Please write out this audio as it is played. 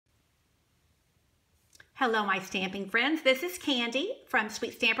Hello, my stamping friends. This is Candy from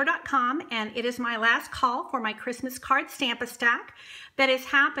SweetStamper.com, and it is my last call for my Christmas card Stamp-A-Stack that is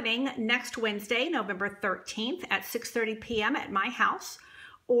happening next Wednesday, November 13th at 6:30 p.m. at my house.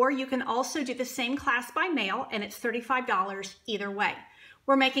 Or you can also do the same class by mail, and it's $35 either way.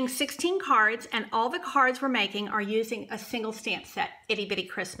 We're making 16 cards, and all the cards we're making are using a single stamp set, Itty Bitty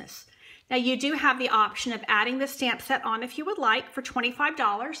Christmas. Now, you do have the option of adding the stamp set on if you would like for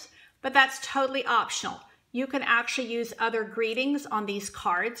 $25, but that's totally optional. You can actually use other greetings on these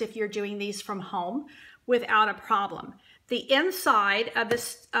cards if you're doing these from home without a problem. The inside of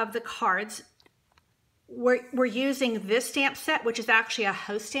the cards, we're using this stamp set, which is actually a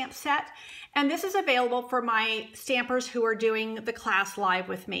host stamp set. And this is available for my stampers who are doing the class live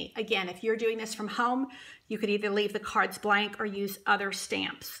with me. Again, if you're doing this from home, you could either leave the cards blank or use other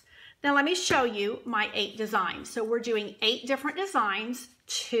stamps. Now let me show you my 8 designs. So we're doing 8 different designs,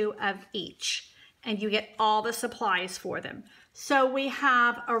 2 of each, and you get all the supplies for them. So we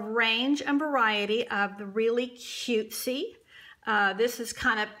have a range and variety of the really cutesy. This is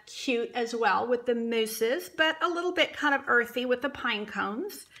kind of cute as well with the mousses, but a little bit kind of earthy with the pine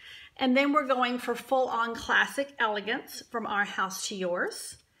cones. And then we're going for full-on classic elegance from Our House to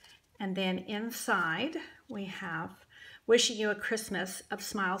Yours. And then inside we have Wishing You a Christmas of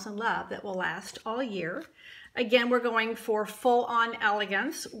Smiles and Love that will last all year. Again, we're going for full-on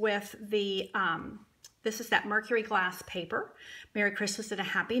elegance with the, this is that mercury glass paper. Merry Christmas and a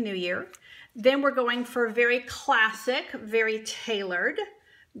Happy New Year. Then we're going for very classic, very tailored,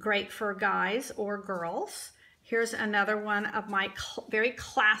 great for guys or girls. Here's another one of my very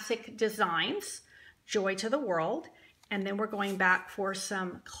classic designs, Joy to the World. And then we're going back for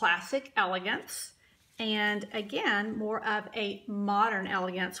some classic elegance. And again, more of a modern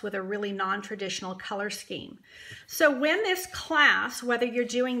elegance with a really non-traditional color scheme. So when this class, whether you're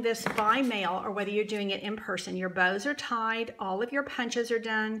doing this by mail or whether you're doing it in person, your bows are tied, all of your punches are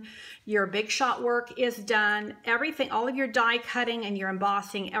done, your big shot work is done, everything, all of your die cutting and your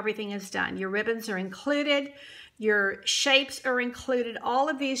embossing, everything is done. Your ribbons are included, your shapes are included, all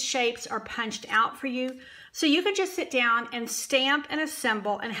of these shapes are punched out for you. So you can just sit down and stamp and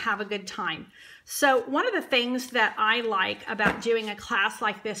assemble and have a good time. So one of the things that I like about doing a class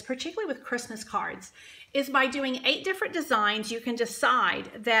like this, particularly with Christmas cards, is by doing 8 different designs, you can decide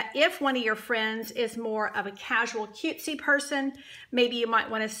that if one of your friends is more of a casual cutesy person, maybe you might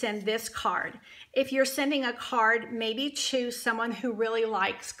want to send this card. If you're sending a card maybe to someone who really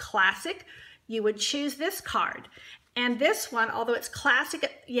likes classic, you would choose this card. And this one, although it's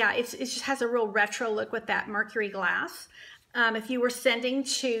classic, yeah, it just has a real retro look with that mercury glass. If you were sending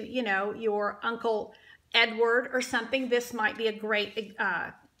to, you know, your Uncle Edward or something, this might be a great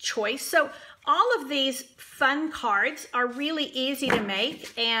choice. So all of these fun cards are really easy to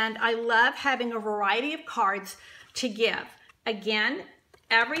make, and I love having a variety of cards to give. Again,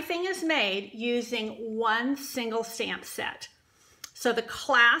 everything is made using one single stamp set. So the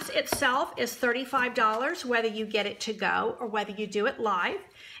class itself is $35, whether you get it to go or whether you do it live.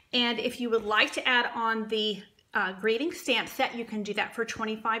 And if you would like to add on the greeting stamp set, you can do that for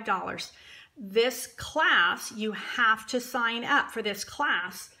 $25. This class, you have to sign up for this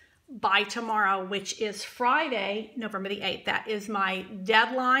class by tomorrow, which is Friday, November the 8th. That is my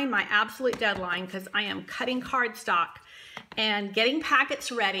deadline, my absolute deadline, because I am cutting cardstock and getting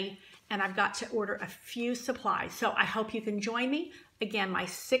packets ready, and I've got to order a few supplies. So I hope you can join me. Again, my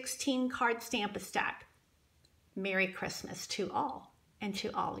 16 card Stamp-A-Stack. Merry Christmas to all, and to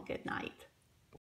all a good night.